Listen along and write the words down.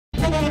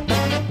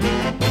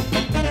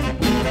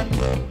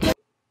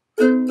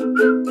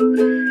Oh,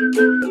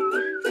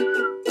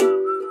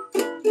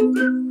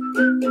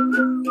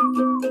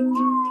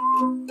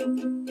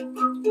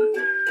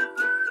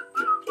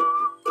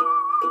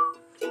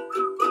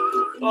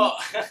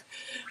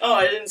 oh,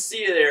 I didn't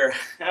see you there.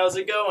 How's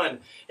it going?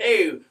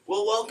 Hey,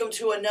 well, welcome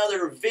to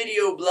another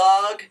video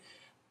blog.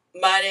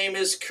 My name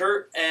is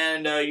Kurt,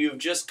 and you've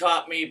just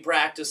caught me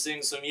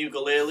practicing some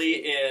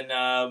ukulele in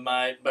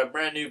my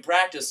brand new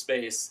practice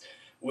space,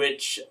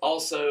 which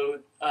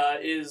also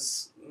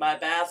is my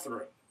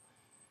bathroom,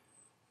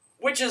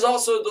 which is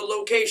also the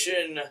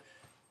location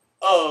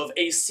of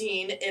a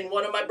scene in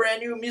one of my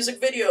brand new music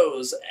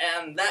videos,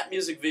 and that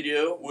music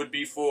video would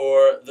be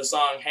for the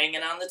song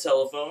Hanging on the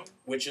Telephone,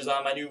 which is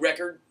on my new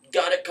record,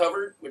 Got It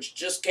Covered, which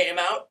just came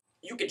out.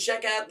 You can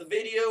check out the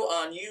video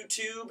on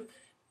YouTube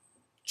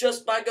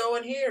just by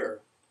going here.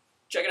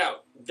 Check it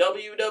out,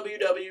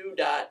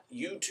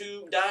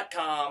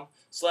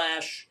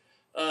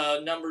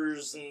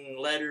 www.youtube.com/numbers and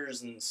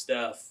letters and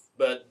stuff,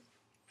 but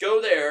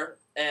go there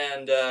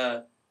and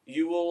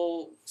you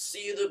will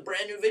see the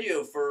brand new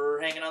video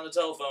for Hanging on the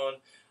Telephone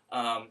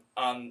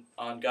on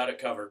Got It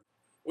Covered.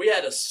 We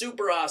had a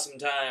super awesome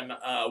time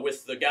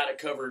with the Got It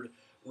Covered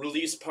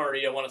release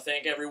party. I want to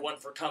thank everyone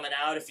for coming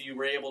out. If you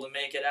were able to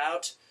make it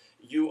out,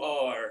 you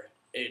are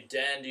a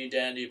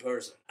dandy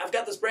person. I've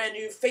got this brand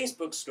new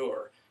Facebook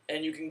store,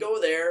 and you can go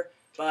there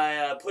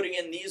by putting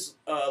in these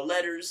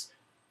letters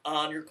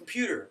on your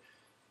computer.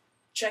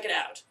 Check it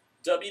out,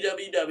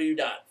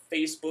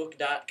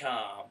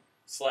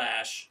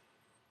 www.facebook.com/stuff.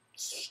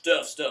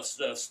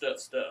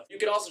 You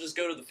can also just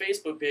go to the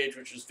Facebook page,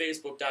 which is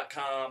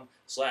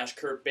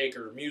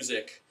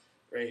facebook.com/KurtBakerMusic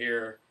right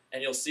here,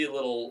 and you'll see a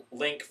little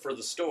link for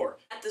the store.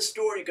 At the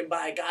store, you can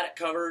buy Got It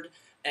Covered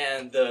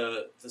and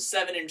the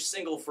 7-inch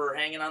single for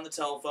Hanging on the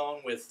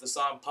Telephone with the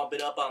song Pump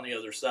It Up on the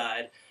other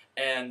side,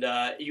 and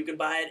you can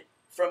buy it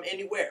from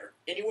anywhere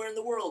in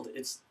the world.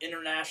 It's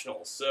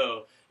international,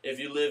 so if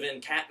you live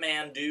in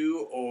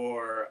Kathmandu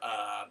or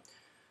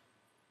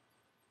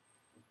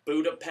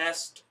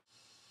Budapest.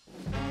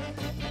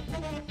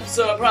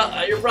 So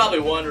you're probably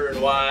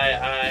wondering why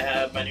I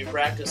have my new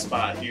practice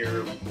spot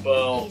here.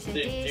 Well,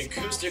 the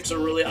acoustics are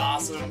really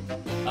awesome.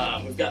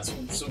 We've got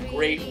some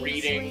great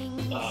reading.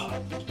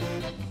 I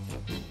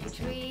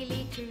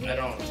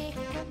don't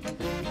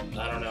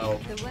know.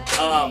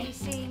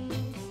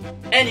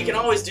 And you can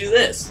always do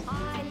this.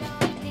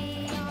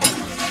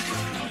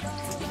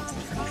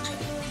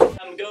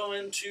 I'm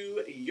going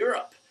to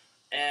Europe,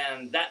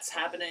 and that's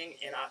happening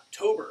in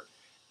October.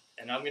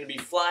 And I'm going to be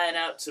flying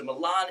out to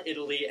Milan,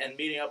 Italy, and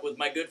meeting up with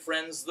my good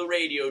friends, the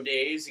Radio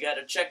Days. You got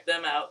to check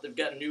them out. They've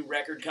got a new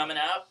record coming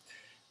out.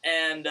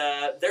 And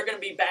they're going to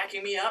be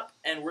backing me up,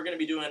 and we're going to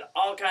be doing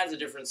all kinds of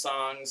different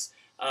songs.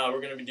 We're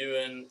going to be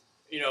doing,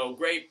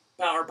 great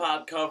power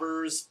pop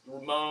covers,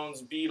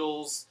 Ramones,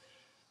 Beatles,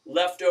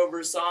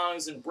 leftover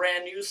songs, and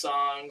brand new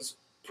songs.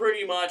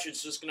 Pretty much,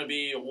 it's just going to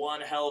be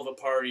one hell of a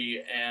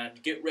party,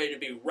 and get ready to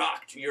be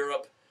rocked,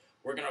 Europe.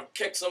 We're going to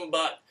kick some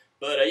butt.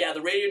 But yeah,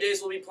 the Radio Days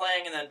will be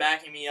playing and then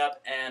backing me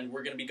up, and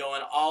we're going to be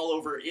going all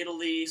over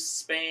Italy,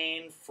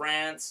 Spain,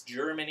 France,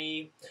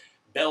 Germany,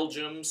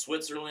 Belgium,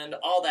 Switzerland,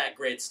 all that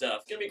great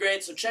stuff. It's going to be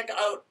great, so check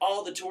out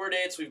all the tour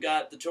dates. We've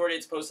got the tour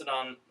dates posted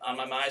on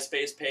my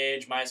MySpace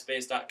page,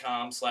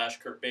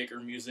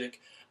 myspace.com/KurtBakerMusic.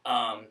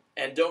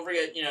 And don't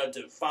forget,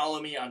 to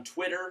follow me on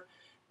Twitter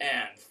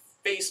and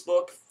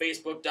Facebook,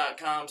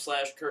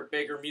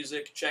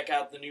 facebook.com/KurtBakerMusic. Check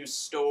out the new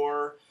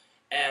store.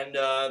 And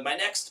my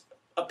next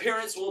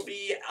appearance will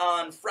be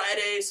on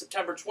Friday,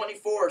 September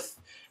 24th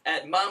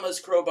at Mama's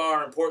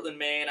Crowbar in Portland,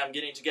 Maine. I'm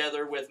getting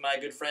together with my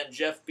good friend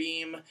Jeff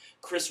Beam,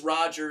 Chris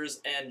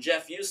Rogers, and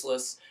Jeff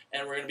Useless,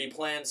 and we're going to be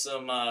playing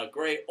some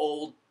great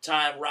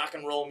old-time rock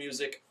and roll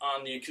music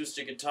on the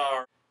acoustic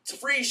guitar. It's a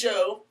free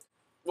show.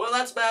 Well,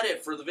 that's about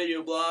it for the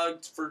video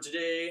blog for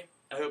today.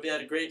 I hope you had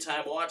a great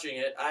time watching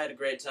it. I had a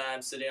great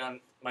time sitting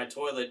on my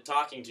toilet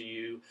talking to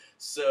you.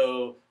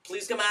 So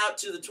please come out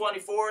to the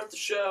 24th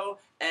show,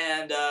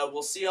 and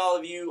we'll see all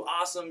of you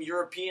awesome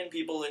European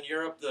people in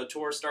Europe. The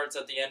tour starts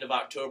at the end of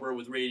October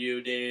with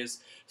Radio Days.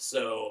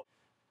 So,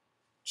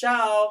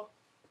 ciao!